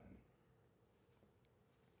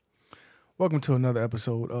Welcome to another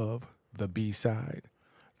episode of The B-Side.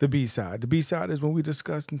 The B-Side. The B-Side is when we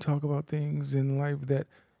discuss and talk about things in life that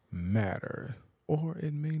matter, or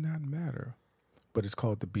it may not matter, but it's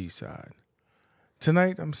called The B-Side.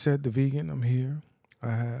 Tonight, I'm Ced the Vegan. I'm here. I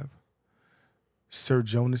have Sir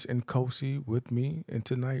Jonas and Kosi with me, and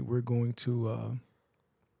tonight we're going to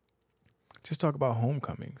just talk about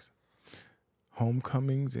homecomings.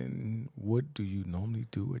 Homecomings and what do you normally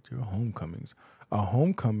do at your homecomings? Are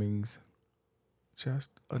homecomings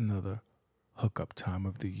just another hookup time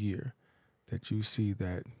of the year that you see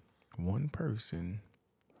that one person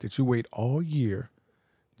that you wait all year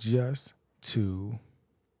just to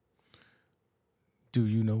do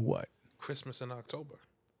you know what? Christmas in October.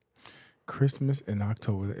 Christmas in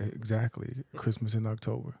October, exactly. Christmas in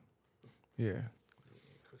October. Yeah.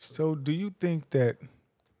 So do you think that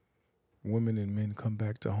women and men come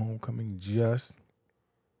back to homecoming just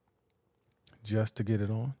to get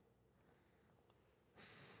it on?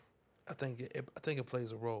 I think it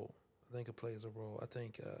plays a role. I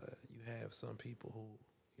think you have some people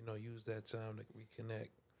who use that time to reconnect,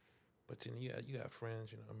 but then you got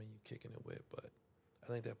friends you kicking it with. But I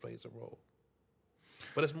think that plays a role.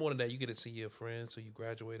 But it's more than that. You get to see your friends who you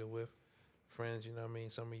graduated with, friends.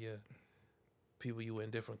 Some of your people you were in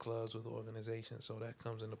different clubs with, organizations. So that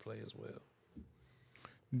comes into play as well.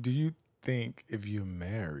 Do you think if you're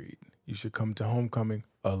married, you should come to homecoming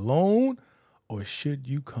alone, or should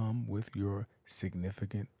you come with your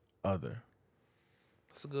significant other?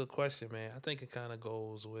 That's a good question, man. I think it kind of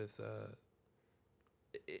goes with.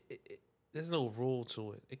 There's no rule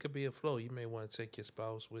to it. It could be a flow. You may want to take your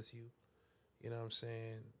spouse with you. You know what I'm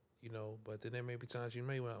saying? But then there may be times you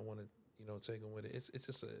may not want to, take them with it. It's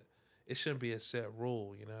just it shouldn't be a set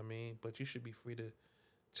rule. You know what I mean? But you should be free to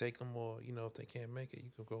take them, or if they can't make it,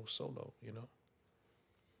 you can go solo.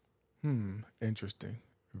 Interesting.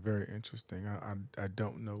 Very interesting. I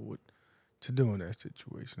don't know what to do in that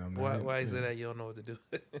situation. Why is it that you don't know what to do?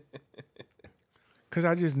 Because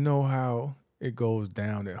I just know how it goes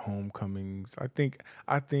down at homecomings. I think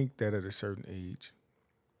that at a certain age,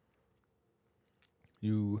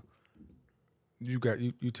 you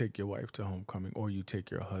take your wife to homecoming, or you take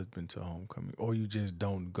your husband to homecoming, or you just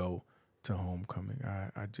don't go to homecoming.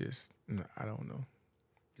 I don't know.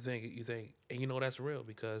 You think, and that's real,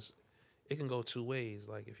 because it can go two ways.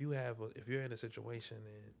 Like if you're in a situation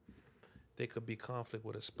and there could be conflict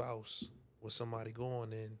with a spouse, with somebody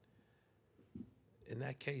going in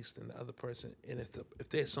that case, then the other person, and if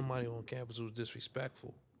there's somebody on campus who's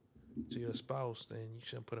disrespectful to your spouse, then you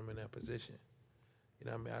shouldn't put them in that position.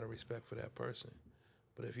 Out of respect for that person.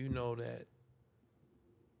 But if you know that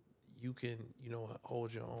you can,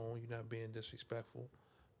 hold your own, you're not being disrespectful,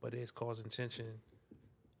 but it's causing tension,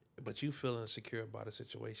 but you feel insecure about a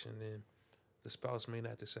situation, then the spouse may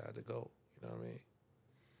not decide to go. You know what I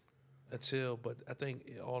mean? But I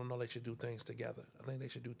think all in all, they should do things together. I think they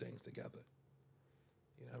should do things together.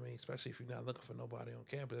 You know what I mean? Especially if you're not looking for nobody on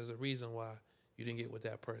campus. There's a reason why you didn't get with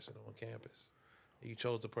that person on campus. You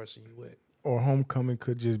chose the person you with. Or homecoming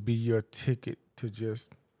could just be your ticket to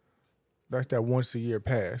that's that once a year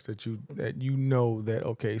pass that you know that,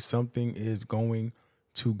 okay, something is going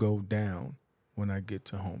to go down when I get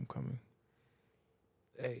to homecoming.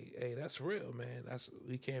 Hey, that's real, man.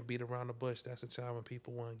 We can't beat around the bush. That's the time when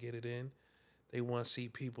people want to get it in. They want to see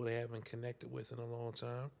people they haven't connected with in a long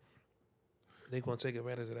time. They're going to take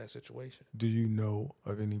advantage of that situation. Do you know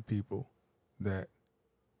of any people that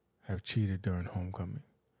have cheated during homecoming?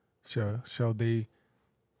 Shall they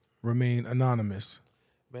remain anonymous?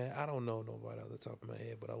 Man, I don't know nobody off the top of my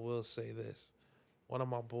head, but I will say this. One of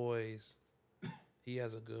my boys, he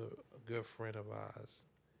has a good friend of ours,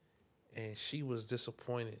 and she was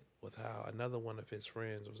disappointed with how another one of his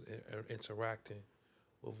friends was interacting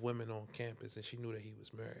with women on campus, and she knew that he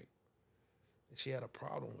was married. And she had a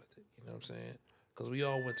problem with it, you know what I'm saying? Because we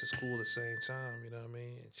all went to school at the same time, you know what I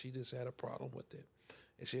mean? And she just had a problem with it.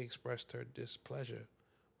 And she expressed her displeasure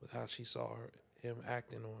with how she saw him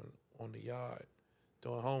acting on the yard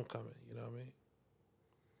during homecoming, you know what I mean?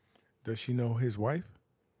 Does she know his wife?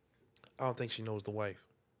 I don't think she knows the wife.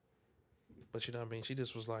 But you know what I mean? She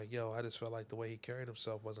just was like, yo, I just felt like the way he carried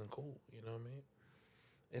himself wasn't cool, you know what I mean?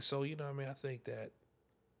 And so, you know what I mean? I think that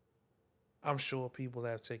I'm sure people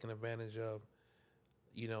have taken advantage of,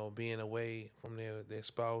 being away from their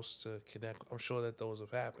spouse to connect. I'm sure that those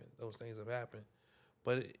things have happened.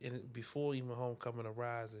 But before even homecoming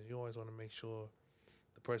arises, you always want to make sure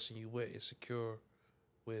the person you with is secure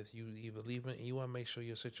with you either leaving, and you want to make sure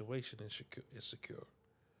your situation is secure.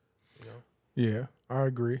 Yeah, I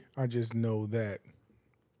agree. I just know that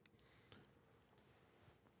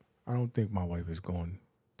I don't think my wife is going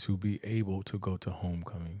to be able to go to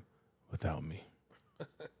homecoming without me.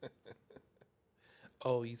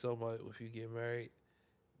 Oh, you talking about if you get married?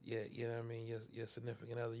 Yeah, you know what I mean. Your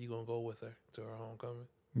significant other, you gonna go with her to her homecoming?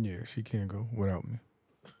 Yeah, she can't go without me.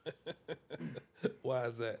 Why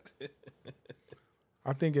is that?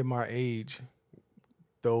 I think at my age,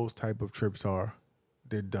 those type of trips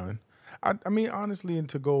they're done. I mean, honestly, and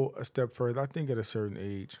to go a step further, I think at a certain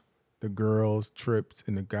age, the girls' trips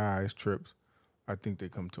and the guys' trips, I think they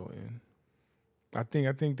come to an end. I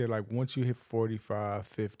think that like once you hit 45,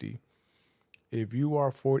 50, if you are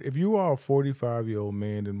a 45-year-old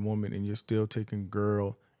man and woman and you're still taking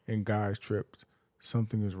girl and guys trips,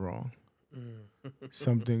 something is wrong.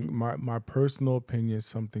 Something my personal opinion,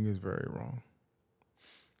 something is very wrong.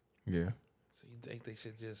 Yeah. So you think they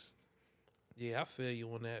should just? Yeah, I feel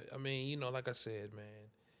you on that. I mean, you know, like I said, man,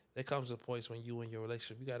 there comes a point when you in your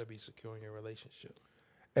relationship, you got to be secure in your relationship.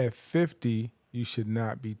 At 50, you should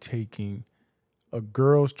not be taking a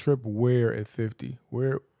girl's trip. Where at 50?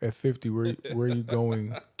 Where at 50? Where are you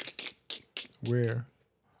going? Where?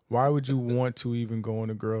 Why would you want to even go on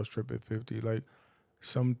a girl's trip at 50? Like,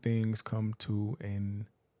 some things come to an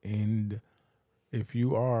end. If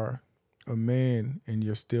you are a man and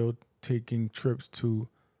you're still taking trips to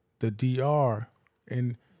the DR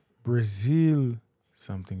in Brazil,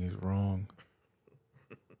 something is wrong.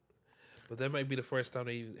 But that might be the first time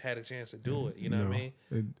they had a chance to do it. You know what I mean?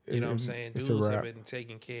 You You know what I'm saying? It's Dudes a have wrap. been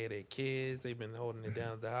taking care of their kids. They've been holding it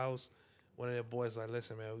down at the house. One of their boys like,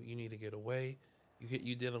 listen, man, you need to get away.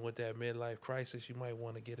 You dealing with that midlife crisis. You might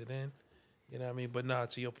want to get it in. You know what I mean? But nah,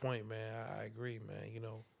 to your point, man, I agree, man. You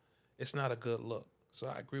know, it's not a good look. So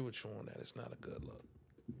I agree with you on that. It's not a good look.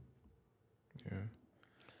 Yeah.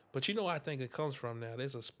 But you know, I think it comes from now.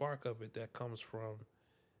 There's a spark of it that comes from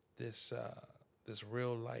this this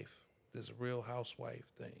real life, this Real Housewife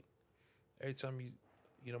thing. Every time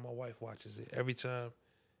you know, my wife watches it. Every time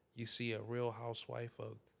you see a Real Housewife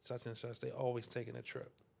of such and such, they always taking a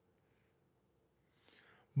trip.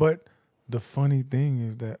 But the funny thing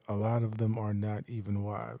is that a lot of them are not even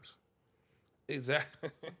wives. Exactly.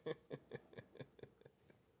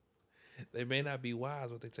 They may not be wise,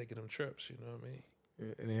 but they taking them trips. You know what I mean?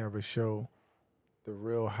 And they have a show, The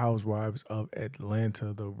Real Housewives of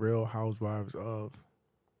Atlanta, The Real Housewives of.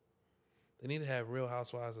 They need to have Real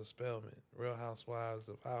Housewives of Spelman, Real Housewives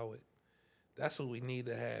of Howard. That's what we need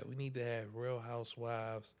to have. We need to have Real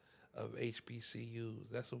Housewives of HBCUs.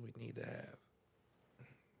 That's what we need to have.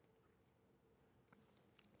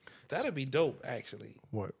 That'd be dope, actually.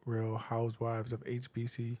 What? Real Housewives of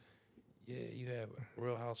HBC? Yeah, you have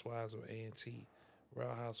Real Housewives of A&T,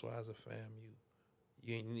 Real Housewives of FAMU.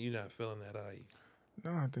 You're not feeling that, are you?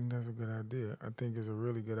 No, I think that's a good idea. I think it's a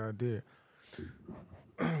really good idea.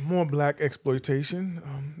 More black exploitation.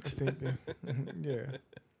 I think, yeah.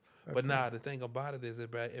 But nah, the thing about it is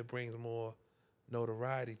it brings more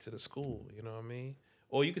notoriety to the school. You know what I mean?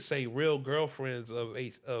 Or you could say real girlfriends of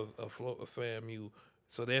FAMU.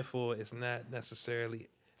 So therefore, it's not necessarily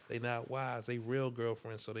they not wives. They real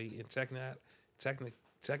girlfriends. So they technically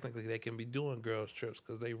they can be doing girls trips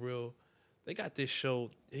because they real. They got this show.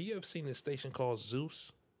 Have you ever seen this station called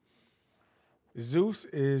Zeus? Zeus,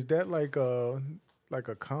 is that like a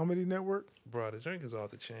comedy network? Bro, the drink is off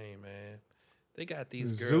the chain, man. They got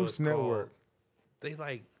these girls Zeus called, Network. They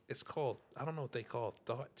like it's called. I don't know what they call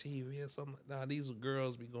Thought TV or something. Nah, these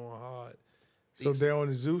girls be going hard. So they're on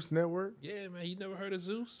the Zeus Network? Yeah, man. You never heard of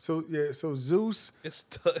Zeus? So Zeus. It's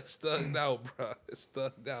thugged out, bro. It's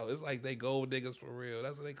thugged out. It's like they gold diggers for real.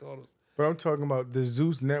 That's what they call them. But I'm talking about the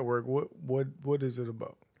Zeus Network. What is it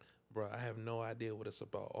about? Bro, I have no idea what it's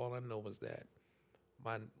about. All I know is that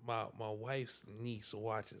my wife's niece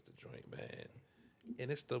watches the joint, man, and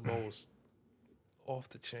it's the most off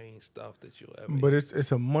the chain stuff that you'll ever. But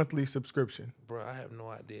it's a monthly subscription. Bro, I have no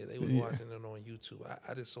idea. They was watching it on YouTube.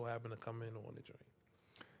 I just so happened to come in on the joint.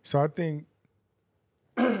 So I think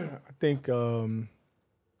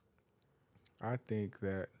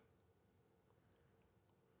that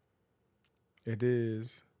it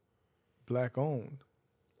is black owned.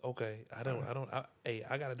 Okay, I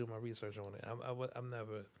gotta do my research on it. I'm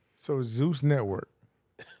never. So Zeus Network.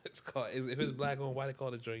 It's called. If it's black owned, why they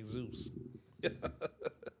call it drink Zeus?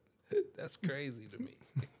 That's crazy to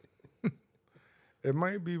me. It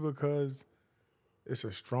might be because it's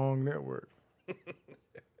a strong network.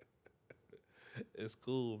 It's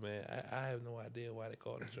cool, man. I have no idea why they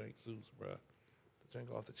call the drink Zeus, bro. The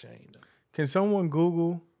drink off the chain, though. Can someone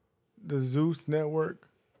Google the Zeus Network?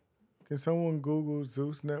 Can someone Google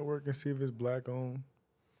Zeus Network and see if it's black owned?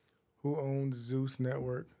 Who owns Zeus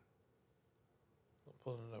Network? I'm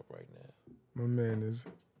pulling it up right now. My man is.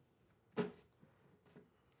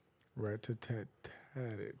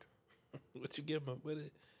 Rat-tat-tat-tatted. What you give him with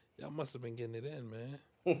it? Y'all must have been getting it in,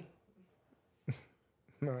 man.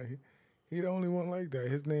 No, he the only one like that.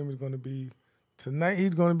 His name is going to be tonight.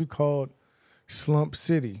 He's going to be called Slump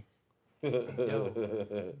City.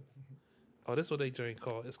 Yo. Oh, this what they drink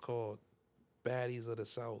called. It's called Baddies of the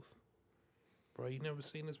South. Bro, you never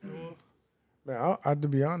seen this before? Man, I to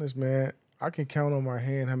be honest, man, I can count on my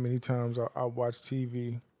hand how many times I watch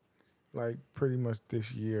TV, like pretty much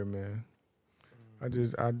this year, man. I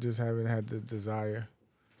just haven't had the desire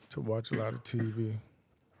to watch a lot of TV.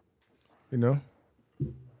 You know?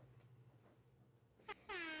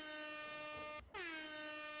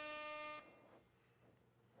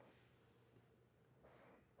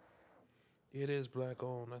 It is black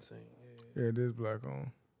owned, I think. Yeah, it is black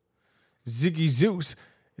on. Ziggy Zeus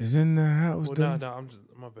is in the house. Well, no, I'm just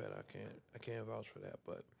my bad. I can't vouch for that,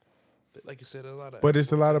 but like you said, there's a lot of. But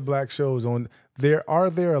it's a lot of black shows on. There are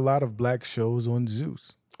a lot of black shows on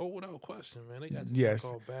Zeus. Oh, without question, man. They got this Yes.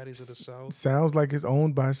 called Baddies of the South. Sounds like it's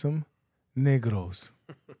owned by some Negros.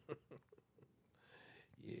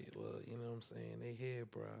 Yeah, well, you know what I'm saying? They here,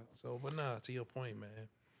 bro. So, but nah, to your point, man.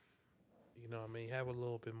 You know what I mean? Have a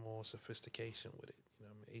little bit more sophistication with it. You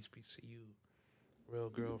know what I mean? HBCU, Real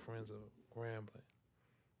Girlfriends of Grambling.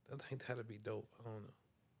 I think that'd be dope. I don't know.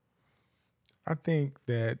 I think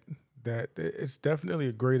that it's definitely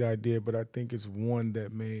a great idea, but I think it's one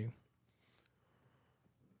that may,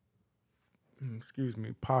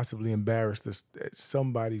 possibly embarrass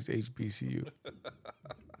somebody's HBCU.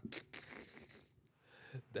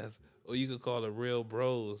 Or you could call it Real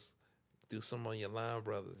Bros. Do some on your line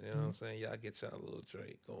brothers. You know what I'm saying? Y'all get y'all little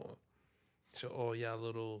drink going. Show all y'all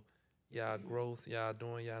growth, y'all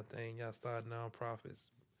doing y'all thing, y'all start nonprofits,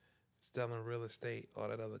 selling real estate, all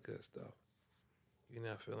that other good stuff. You're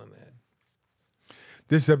not feeling that.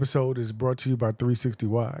 This episode is brought to you by 360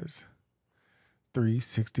 Wise.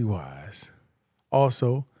 360 Wise.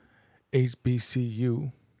 Also,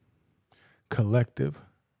 HBCU Collective.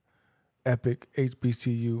 Epic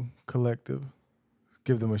HBCU Collective.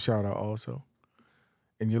 Give them a shout out also.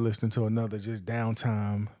 And you're listening to another just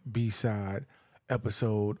downtime B-side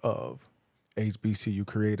episode of HBCU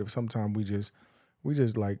Creative. Sometimes we just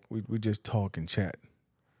talk and chat,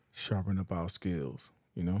 sharpen up our skills,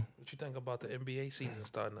 you know? What you think about the NBA season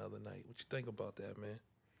starting the other night? What you think about that, man?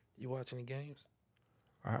 You watching the games?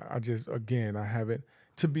 I haven't.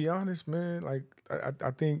 To be honest, man, like I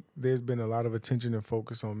think there's been a lot of attention and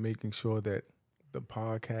focus on making sure that the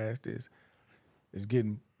podcast is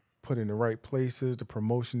getting put in the right places. The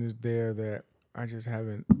promotion is there. That I just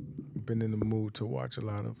haven't been in the mood to watch a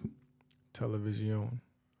lot of television.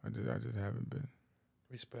 I just haven't been.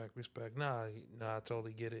 Respect. Nah, I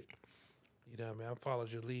totally get it. You know what I mean? I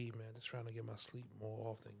followed your lead, man. Just trying to get my sleep more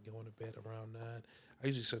often, going to bed around 9. I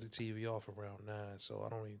usually shut the TV off around 9, so I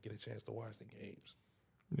don't even get a chance to watch the games.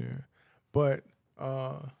 Yeah. But,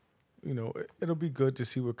 it'll be good to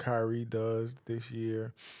see what Kyrie does this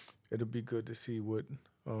year. It'll be good to see what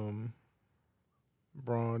Braun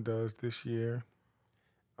does this year.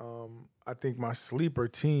 I think my sleeper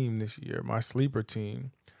team this year,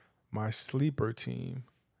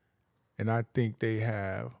 and I think they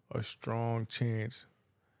have a strong chance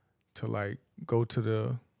to like go to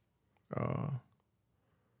the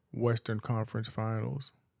Western Conference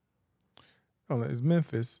Finals. Oh, it's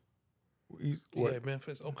Memphis.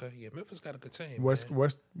 Memphis. Okay, yeah, Memphis got a good team.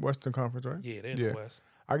 Western Conference, right? Yeah, they're in the West.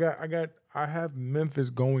 I have Memphis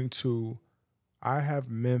going to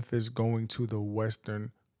the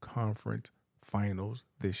Western Conference Finals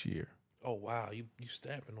this year. Oh wow, you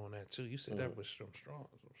stamping on that too. You said that was some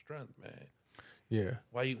strength, man. Yeah.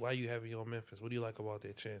 Why you heavy on Memphis? What do you like about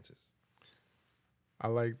their chances? I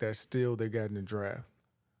like that steal they got in the draft.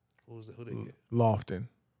 Who they get? Lofton.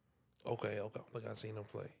 Okay. I think I seen him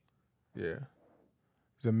play. Yeah.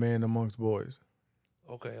 He's a man amongst boys.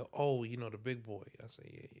 Okay. Oh, the big boy. I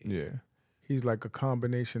say yeah. Yeah. He's like a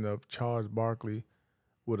combination of Charles Barkley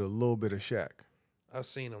with a little bit of Shaq. I've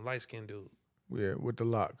seen him, light skinned dude. Yeah, with the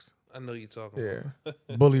locks. I know you're talking about.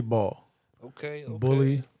 Bully ball. Okay.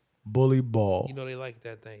 Bully ball. They like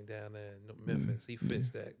that thing down there in Memphis. He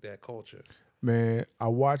fits that culture. Man, I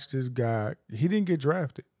watched this guy. He didn't get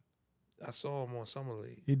drafted. I saw him on Summer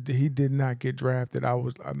League. He did not get drafted.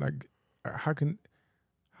 I'm like, how can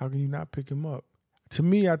you not pick him up? To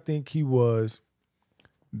me, I think he was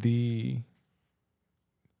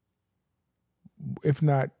if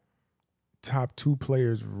not top 2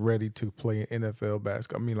 players ready to play in NFL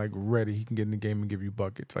basketball. I mean, like ready. He can get in the game and give you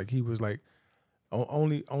buckets. Like he was like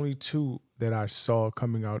only 2 that I saw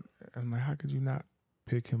coming out. I'm like, how could you not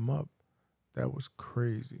pick him up? That was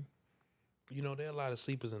crazy. You know, there are a lot of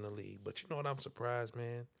sleepers in the league, but you know what? I'm surprised,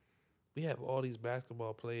 man. We have all these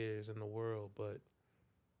basketball players in the world, but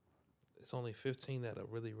it's only 15 that are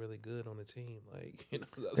really, really good on the team. Like, you know,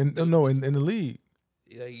 And no, in the league.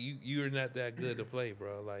 like you're not that good to play,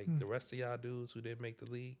 bro. Like the rest of y'all dudes who didn't make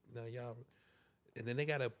the league, now y'all, and then they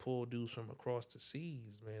gotta pull dudes from across the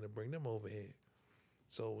seas, man, to bring them over here.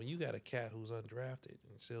 So when you got a cat who's undrafted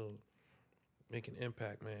and still making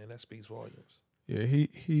impact, man, that speaks volumes. Yeah,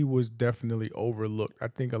 he was definitely overlooked. I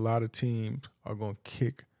think a lot of teams are gonna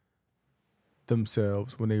kick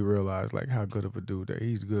themselves when they realize like how good of a dude that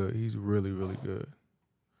he's good. He's really, really good.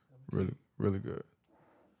 Really, really good.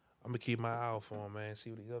 I'm gonna keep my eye out for him, man.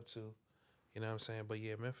 See what he's up to. You know what I'm saying? But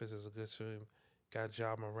yeah, Memphis is a good team. Got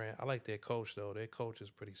Ja Morant. I like their coach though. Their coach is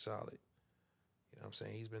pretty solid. You know what I'm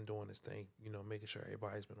saying? He's been doing his thing. You know, making sure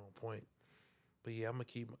everybody's been on point. But yeah, I'm gonna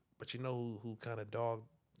keep. But you know who kind of dogged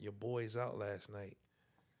your boys out last night?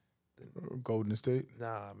 Golden State.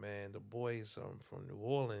 Nah, man, the boys from New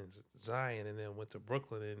Orleans, Zion, and then went to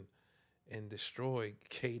Brooklyn and destroyed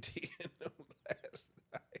KD in them last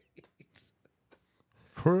night.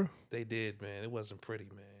 For? They did, man. It wasn't pretty,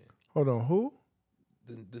 man. Hold on, who?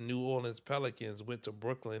 The New Orleans Pelicans went to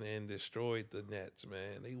Brooklyn and destroyed the Nets,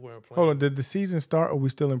 man. They weren't playing. Hold on, did the season start or are we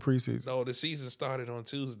still in preseason? No, the season started on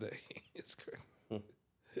Tuesday. It's crazy.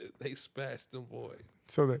 They smashed them boys.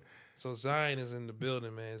 So Zion is in the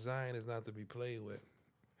building, man. Zion is not to be played with.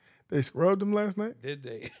 they scrubbed them last night? Did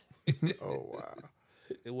they? Oh wow.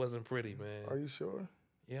 It wasn't pretty, man. Are you sure?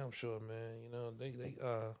 Yeah, I'm sure, man. You know,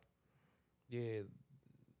 yeah,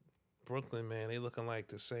 Brooklyn, man, they looking like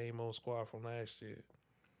the same old squad from last year.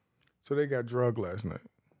 So they got drugged last night.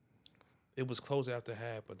 It was close after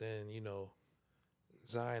half, but then, you know,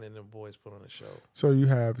 Zion and them boys put on a show. So you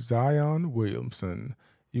have Zion Williamson,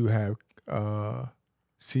 you have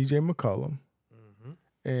C.J. McCollum,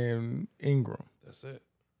 and Ingram. That's it.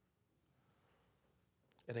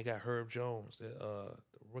 And they got Herb Jones, the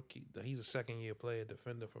rookie. He's a second-year player,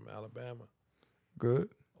 defender from Alabama. Good.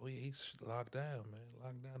 Oh, yeah, he's locked down, man.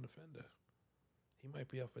 Locked down defender. He might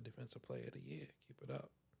be up for Defensive Player of the Year. Keep it up.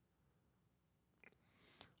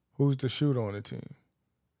 Who's the shooter on the team?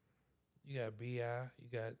 You got B.I., you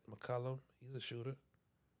got McCollum. He's a shooter.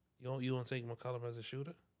 You don't take McCollum as a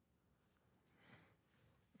shooter?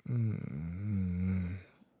 Mm-hmm.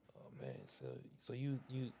 Oh, man. So you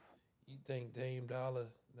think Dame Dollar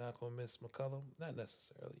not going to miss McCollum? Not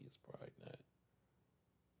necessarily. It's probably not.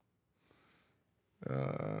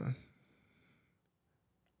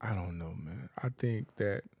 I don't know, man. I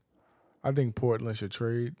think Portland should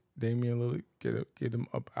trade Damian Lillard, get him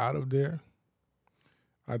up out of there.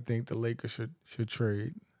 I think the Lakers should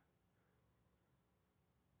trade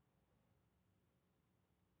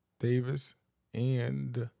Davis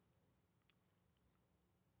and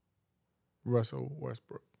Russell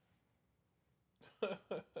Westbrook.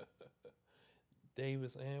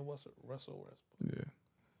 Davis and Russell Westbrook. Yeah.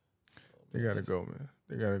 They gotta go, man.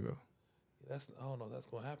 They gotta go. I don't know. That's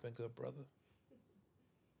gonna happen, good brother.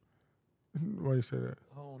 Why you say that?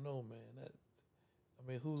 I don't know, man.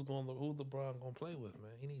 Who's LeBron gonna play with,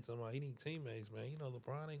 man? He needs somebody. He needs teammates, man. You know,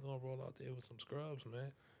 LeBron ain't gonna roll out there with some scrubs,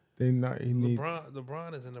 man.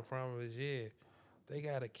 LeBron is in the prime of his year. They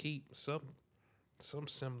gotta keep some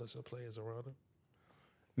semblance of players around him.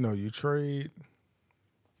 No, you trade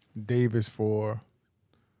Davis for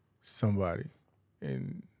somebody,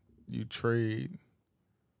 and you trade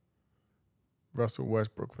Russell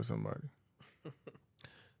Westbrook for somebody.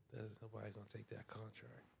 There's nobody gonna take that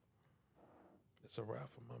contract. It's a wrap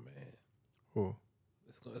for my man. Who?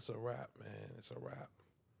 It's a wrap, man. It's a wrap.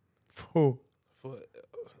 Who? For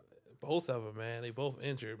both of them, man. They both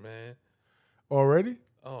injured, man. Already?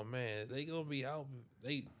 Oh man, they gonna be out.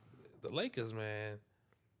 The Lakers, man.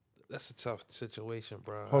 That's a tough situation,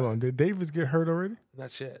 bro. Hold on, did Davis get hurt already?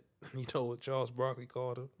 Not yet. You know what Charles Barkley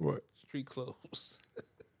called him? What? Street clothes.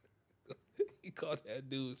 He called that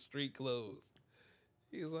dude street clothes.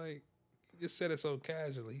 He was like, he just said it so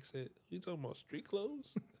casually. He said, "You talking about street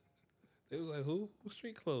clothes?" They was like, "Who? Who's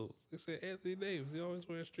street clothes?" They said, "Anthony Davis. He always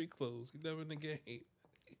wears street clothes. He never in the game."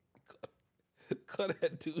 Call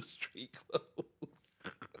that dude street clothes.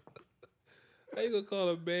 How you gonna call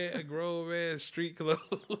a grown man street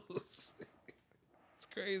clothes? It's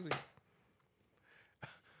crazy.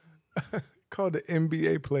 Call the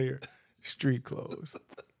NBA player street clothes.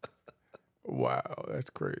 Wow, that's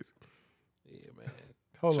crazy. Yeah, man.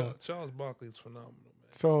 Hold on. Charles Barkley's phenomenal,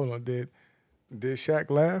 man. So hold on, did Shaq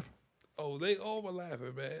laugh? Oh, they all were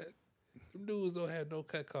laughing, man. Them dudes don't have no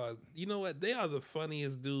cut cards. You know what? They are the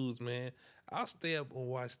funniest dudes, man. I'll stay up and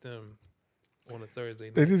watch them on a Thursday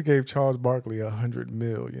They night. just gave Charles Barkley $100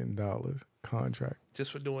 million contract.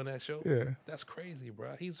 Just for doing that show? Yeah. That's crazy,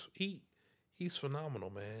 bro. He's phenomenal,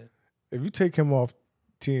 man. If you take him off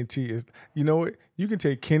TNT, you know what? You can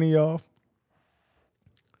take Kenny off.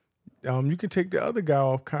 You can take the other guy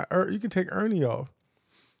off. You can take Ernie off.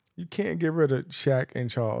 You can't get rid of Shaq and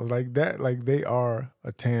Charles like that. Like they are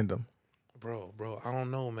a tandem. Bro, I don't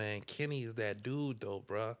know, man. Kenny's that dude, though,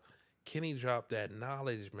 bro. Kenny dropped that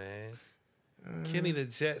knowledge, man. Kenny the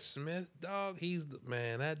Jet Smith, dog. He's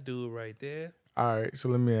man, that dude right there. All right, so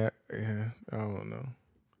let me. Yeah, I don't know.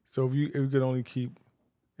 So if you could only keep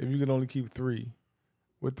 3,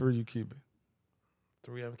 what 3 you keeping?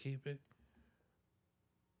 3 I'm keeping.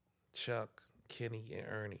 Chuck, Kenny, and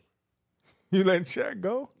Ernie. You letting Shaq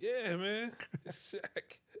go? Yeah, man.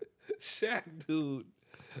 Shaq, dude.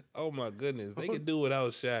 Oh my goodness, they can do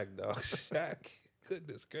without Shaq, dog. Shaq,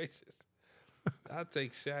 goodness gracious. I'll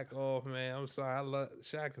take Shaq off, man. I'm sorry, I love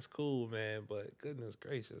Shaq is cool, man, but goodness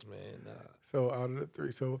gracious, man, nah. So out of the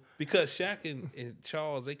 3, so because Shaq and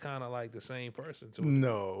Charles, they kind of like the same person too.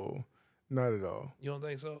 No, not at all. You don't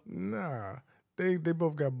think so? Nah, they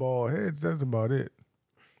both got bald heads. That's about it.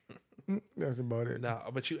 That's about it.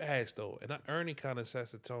 Nah, but you asked though, and Ernie kind of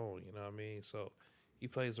sets the tone. You know what I mean? So he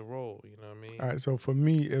plays a role. You know what I mean? All right, so for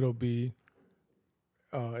me, it'll be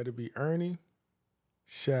Ernie,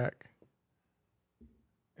 Shaq,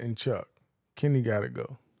 and Chuck. Kenny gotta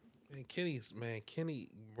go. And Kenny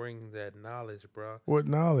brings that knowledge, bro. What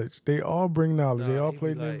knowledge? They all bring knowledge. They all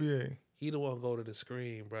played in the NBA. He don't want to go to the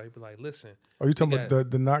screen, bro. He be like, listen. Are you talking about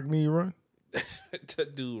the knock knee run?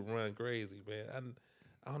 That dude run crazy, man.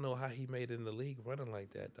 I don't know how he made it in the league running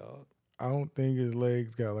like that, dog. I don't think his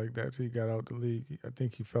legs got like that till he got out the league. I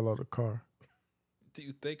think he fell out of the car. Do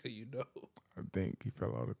you think or you know? I think he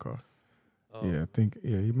fell out of the car.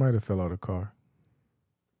 He might have fell out of the car.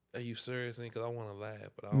 Are you serious? Because I want to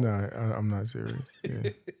laugh, but I don't. I'm not serious.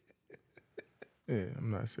 Yeah. Yeah,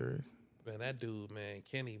 I'm not serious. Man, that dude, man,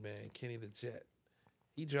 Kenny the Jet.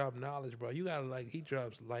 He dropped knowledge, bro. You gotta he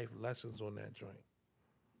drops life lessons on that joint.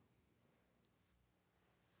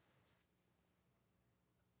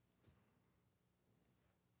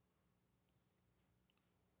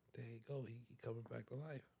 There you go. He coming back to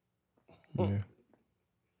life. Yeah.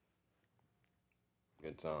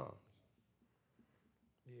 Good times.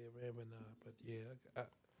 Yeah, man,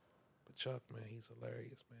 but Chuck, man, he's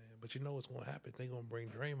hilarious, man. But you know what's gonna happen? They gonna bring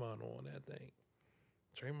Draymond on that thing.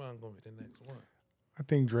 Draymond gonna be the next one. I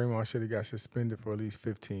think Draymond should have got suspended for at least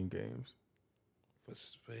 15 games.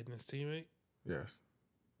 For hitting his teammate? Yes.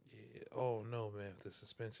 Yeah. Oh no, man, the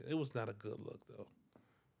suspension. It was not a good look though.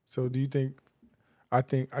 So do you think? I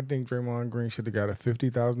think Draymond Green should have got a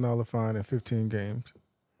 $50,000 fine and 15 games.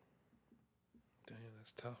 Damn,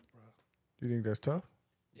 that's tough, bro. Do you think that's tough?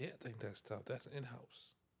 Yeah, I think that's tough. That's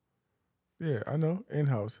in-house. Yeah, I know.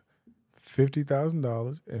 In-house.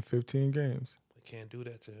 $50,000 and 15 games. We can't do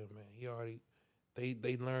that to him, man. He already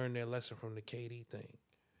they learned their lesson from the KD thing.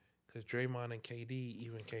 Because Draymond and KD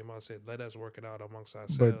even came out and said, let us work it out amongst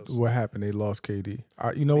ourselves. But what happened? They lost KD.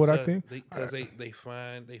 What I think? Because they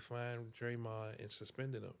fined Draymond and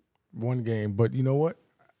suspended him. One game. But you know what?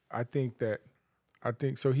 I think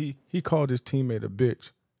so he called his teammate a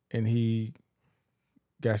bitch and he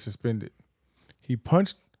got suspended. He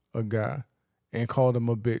punched a guy and called him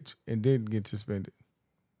a bitch and didn't get suspended.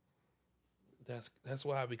 That's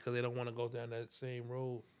why, because they don't want to go down that same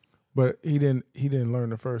road. But he didn't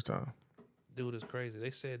learn the first time. Dude is crazy. They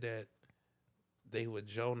said that they were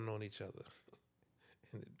joning on each other.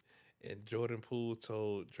 and Jordan Poole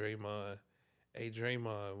told Draymond, hey,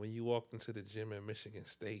 Draymond, when you walked into the gym at Michigan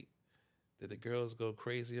State, did the girls go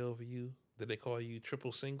crazy over you? Did they call you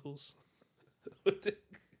triple singles? Because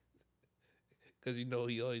he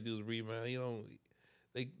only does rebound.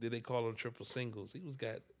 Did they call him triple singles?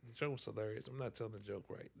 The joke was hilarious. I'm not telling the joke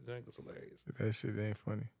right. The joke was hilarious. That shit ain't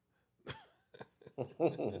funny.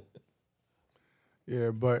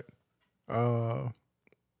 Yeah, but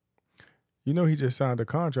he just signed a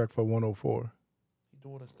contract for 104. He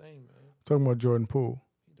doing his thing, man. Talking about Jordan Poole.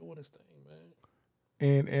 He doing his thing, man.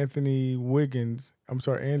 And Andrew Wiggins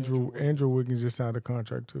Wiggins just signed a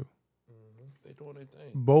contract too. Mm-hmm. They doing their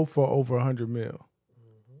thing. Both for over $100 million.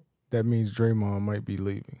 Mm-hmm. That means Draymond might be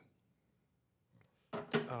leaving.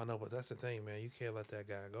 Oh no, but that's the thing, man. You can't let that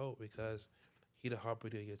guy go because he the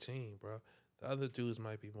heartbeat of your team, bro. The other dudes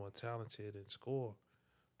might be more talented and score,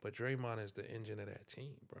 but Draymond is the engine of that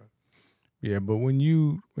team, bro. Yeah, but when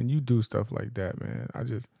you do stuff like that, man, I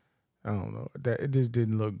don't know. That it just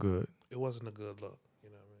didn't look good. It wasn't a good look, you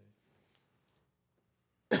know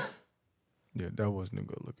what I mean? Yeah, that wasn't a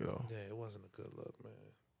good look at all. Yeah, it wasn't a good look, man.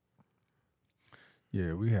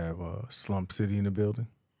 Yeah, we have Slump City in the building.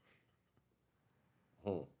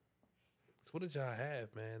 So what did y'all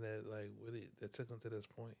have, man? That took them to this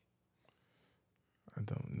point? I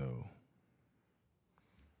don't know.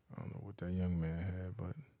 I don't know what that young man had,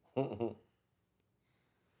 but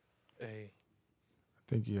Hey, I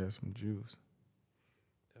think he had some juice.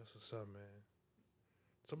 that's what's up, man.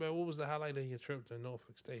 So, man, what was the highlight of your trip to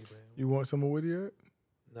Norfolk State, man? You want some with you?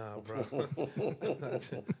 Nah, bro.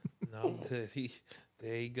 No, I'm good.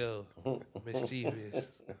 There you go. Mischievous.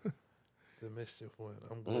 The mischief one.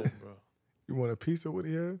 I'm good, bro. You want a piece of what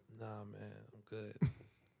he had? Nah, man. I'm good.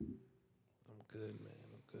 I'm good, man.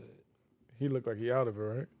 I'm good. He looked like he out of it,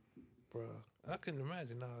 right? Bro, I can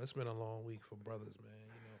imagine. Nah, it's been a long week for brothers, man.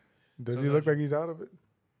 Does he look like he's out of it?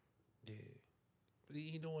 Yeah. But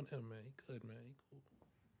he doing him, man. He good, man. He cool.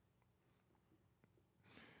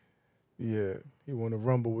 Yeah, he want to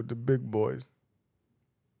rumble with the big boys.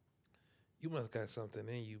 You must got something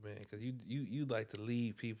in you, man, because you like to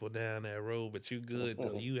lead people down that road, but you good,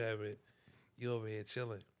 though. You over here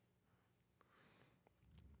chilling.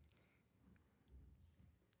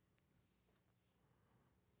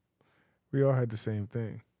 We all had the same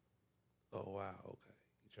thing. Oh, wow. Okay.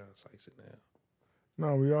 You trying to slice it now.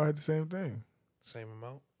 No, we all had the same thing. Same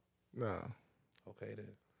amount? Nah. Okay, then.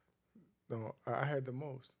 No, I had the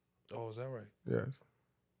most. Oh, is that right? Yes.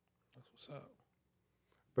 That's what's up.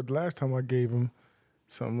 But the last time I gave him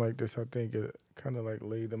something like this, I think it kind of like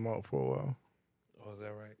laid him out for a while. Oh, is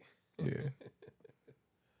that right?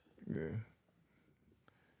 Yeah.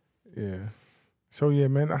 Yeah. So, yeah,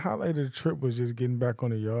 man, the highlight of the trip was just getting back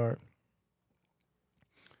on the yard.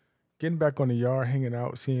 Getting back on the yard, hanging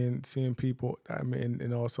out, seeing people. I mean,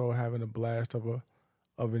 and also having a blast of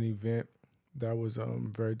an event that was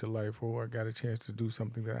very delightful. I got a chance to do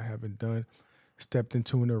something that I haven't done. Stepped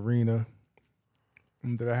into an arena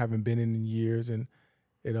that I haven't been in years, and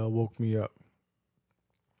it woke me up.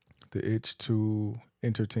 The itch to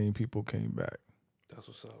entertain people came back. That's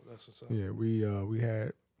what's up. That's what's up. Yeah, we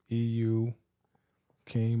had EU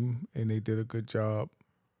came and they did a good job.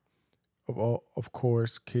 Of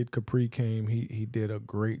course, Kid Capri came. He did a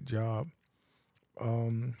great job.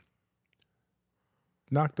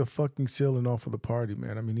 Knocked the fucking ceiling off of the party,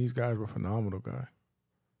 man. I mean, these guys were phenomenal, guy.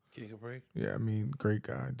 Kid Capri? Yeah, I mean, great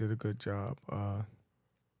guy. Did a good job.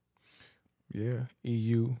 Yeah,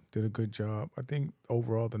 EU did a good job. I think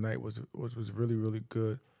overall the night was really, really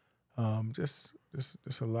good. Just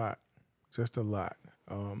a lot. Just a lot.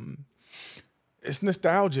 It's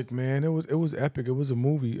nostalgic, man. It was epic. It was a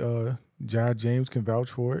movie. Jai James can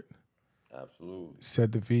vouch for it. Absolutely.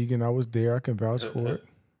 Said the vegan, I was there. I can vouch for it.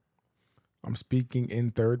 I'm speaking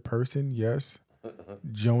in third person. Yes.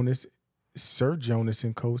 Jonas, Sir Jonas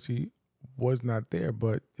and Kosi was not there,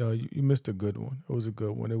 but you missed a good one. It was a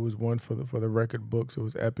good one. It was one for the record books. It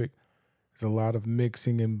was epic. There's a lot of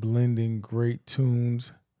mixing and blending, great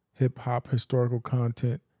tunes, hip hop, historical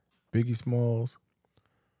content, Biggie Smalls,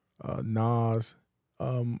 Nas.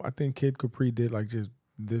 I think Kid Capri did like just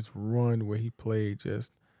this run where he played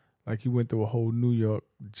just like he went through a whole New York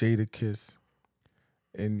Jadakiss,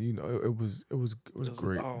 and you know it was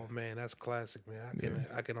great. Oh man, that's classic, man.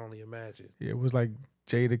 I can only imagine. Yeah, it was like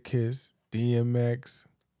Jadakiss, DMX,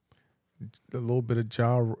 a little bit of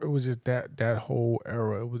Ja. It was just that whole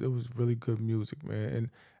era. It was really good music, man, and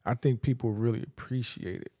I think people really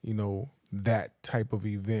appreciate it. You know, that type of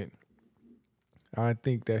event. I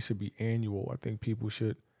think that should be annual. I think people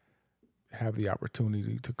should have the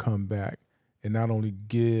opportunity to come back and not only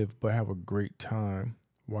give, but have a great time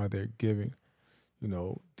while they're giving. You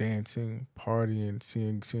know, dancing, partying,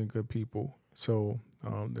 seeing good people. So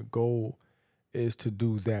the goal is to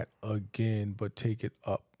do that again, but take it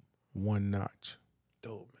up one notch.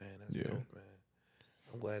 Dope, man. That's dope, man.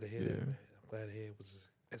 I'm glad to hear that, man. I'm glad to hear it was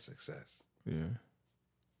a success. Yeah.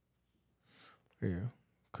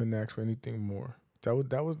 Couldn't ask for anything more.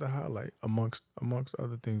 That was the highlight amongst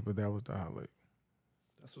other things, but that was the highlight.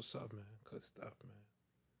 That's what's up, man. Good stuff, man.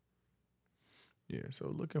 Yeah,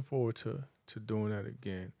 so looking forward to doing that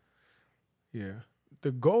again. Yeah.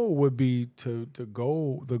 The goal would be the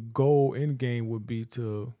goal end game would be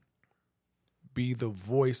to be the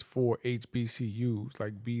voice for HBCUs,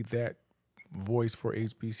 like be that voice for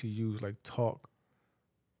HBCUs, like talk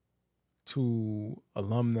to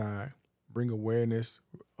alumni, bring awareness,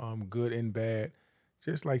 good and bad,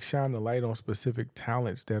 just like shine the light on specific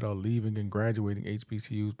talents that are leaving and graduating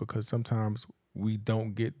HBCUs, because sometimes we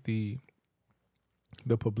don't get the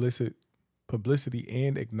publicity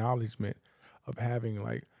and acknowledgement of having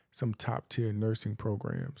like some top tier nursing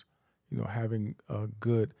programs, you know, having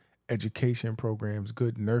good education programs,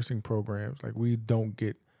 good nursing programs. Like we don't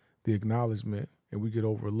get the acknowledgement and we get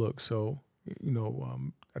overlooked. So,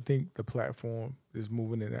 I think the platform is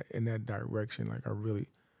moving in that direction. Like, I really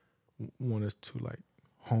want us to like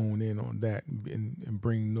hone in on that and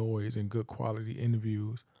bring noise and good quality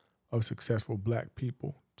interviews of successful Black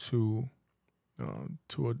people to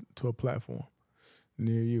a platform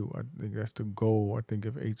near you. I think that's the goal. I think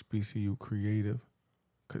if HBCU Creative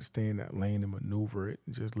could stay in that lane and maneuver it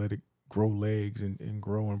and just let it grow legs and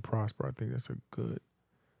grow and prosper, I think that's a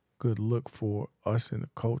good look for us in the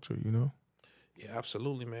culture. Yeah,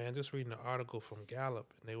 absolutely, man. Just reading an article from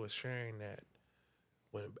Gallup, and they were sharing that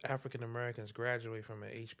when African Americans graduate from an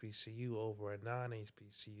HBCU over a non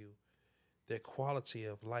HBCU, their quality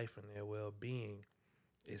of life and their well being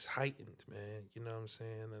is heightened, man. You know what I'm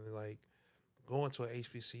saying? And like going to a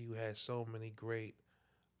HBCU has so many great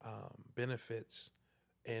benefits,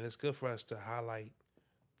 and it's good for us to highlight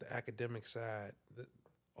the academic side,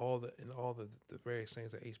 all the various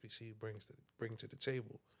things that HBCU bring to the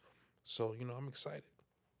table. So I'm excited.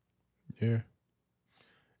 Yeah,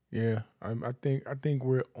 yeah. I think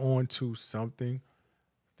we're on to something.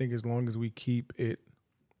 I think as long as we keep it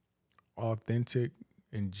authentic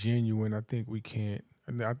and genuine, I think we can't.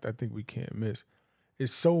 I think we can't miss.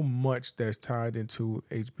 It's so much that's tied into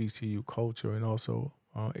HBCU culture and also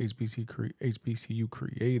HBCU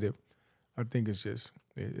creative. I think it's just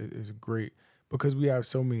it's great because we have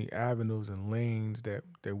so many avenues and lanes that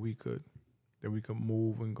we could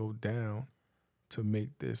move and go down to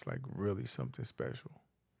make this like really something special.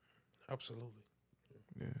 Absolutely.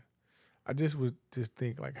 Yeah. I just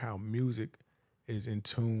think like how music is in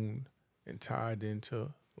tune and tied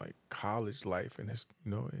into like college life and it's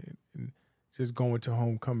and just going to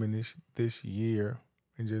homecoming this year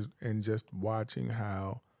and just watching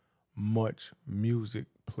how much music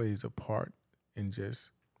plays a part in just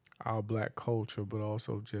our Black culture, but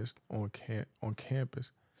also just on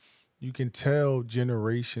campus. You can tell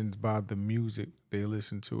generations by the music they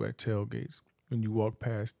listen to at tailgates when you walk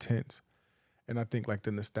past tents. And I think like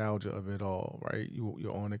the nostalgia of it all, right?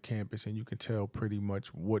 You're on a campus and you can tell pretty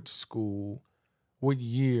much what school, what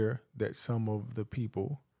year that some of the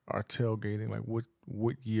people are tailgating, like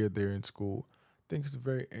what year they're in school. I think it's a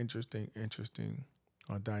very interesting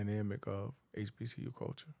dynamic of HBCU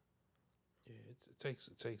culture. Yeah, it takes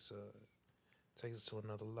it to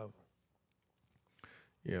another level.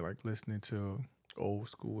 Yeah, like listening to old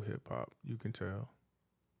school hip hop, you can tell.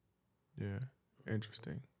 Yeah, Hmm.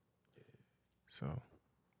 interesting. So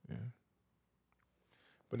yeah,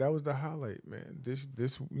 but that was the highlight, man. This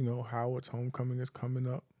Howard's homecoming is coming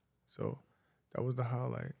up, so that was the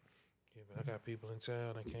highlight. Yeah, but I got people in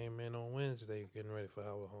town that came in on Wednesday getting ready for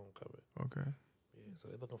our homecoming. Okay. Yeah, so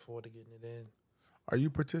they're looking forward to getting it in. Are you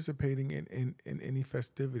participating in any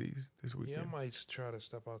festivities this Yeah, I weekend? might try to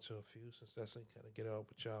step out to a few since that's kind of get out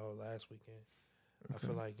with y'all last weekend. I Okay.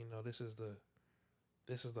 feel like this is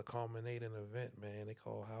the culminating event, man. They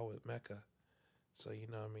call Howard Mecca. So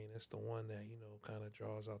what I mean, it's the one that kind of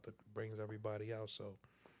draws out the brings everybody out. So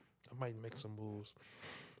I might make some moves.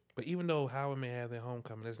 But even though Howard may have their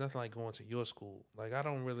homecoming, there's nothing like going to your school. Like I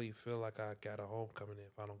don't really feel like I got a homecoming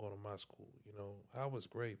if I don't go to my school. Howard's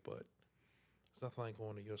great, but it's nothing like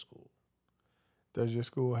going to your school. Does your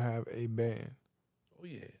school have a band? Oh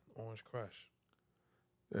yeah, Orange Crush.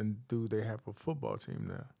 And do they have a football team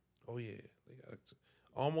now? Oh yeah, they got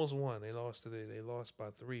almost won. They lost by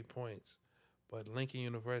 3 points. But Lincoln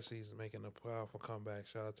University is making a powerful comeback.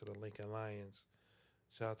 Shout out to the Lincoln Lions.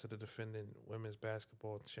 Shout out to the defending women's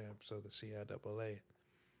basketball champs of the CIAA.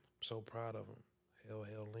 I'm so proud of them.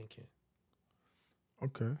 Hail Lincoln.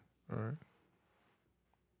 Okay. All right.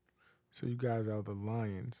 So you guys are the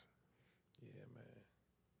Lions. Yeah, man.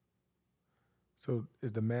 So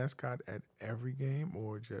is the mascot at every game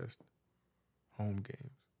or just home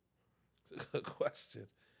games? It's a good question.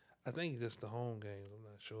 I think just the home games. I'm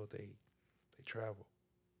not sure if they travel.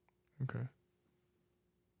 Okay.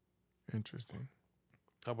 Interesting.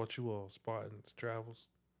 How about you all? Spartans travels?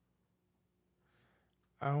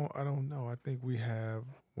 I don't know. I think we have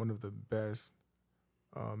one of the best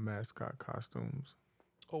mascot costumes.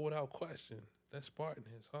 Oh, without question. That Spartan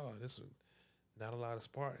is hard. There's not a lot of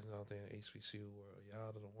Spartans out there in HBCU world. Y'all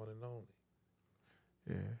are the one and only.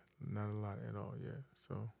 Yeah, not a lot at all. Yeah.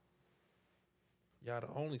 So Y'all the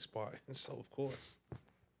only Spartans, so of course.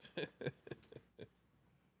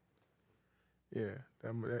 yeah,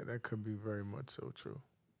 that could be very much so true.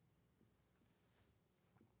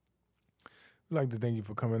 We'd like to thank you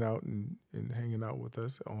for coming out and hanging out with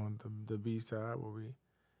us on the B side where we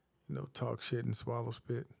talk shit and swallow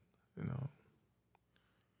spit. You know,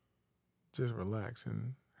 just relax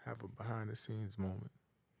and have a behind the scenes moment.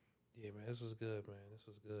 Yeah, man, this was good, man. This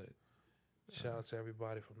was good. Shout out to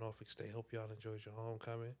everybody from Norfolk State. Hope y'all enjoyed your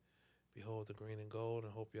homecoming. Behold the green and gold,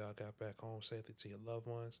 and hope y'all got back home safely to your loved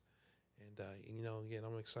ones. And again,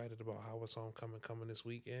 I'm excited about how it's homecoming coming this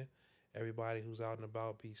weekend. Everybody who's out and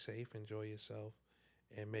about, be safe, enjoy yourself,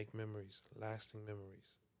 and make memories, lasting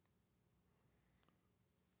memories.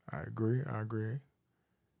 I agree.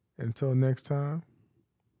 Until next time,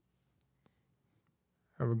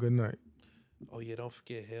 have a good night. Oh yeah, don't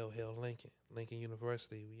forget Hail Lincoln. Lincoln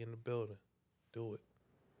University, we in the building. Do it.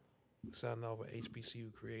 Signing off with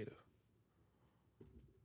HBCU Creative.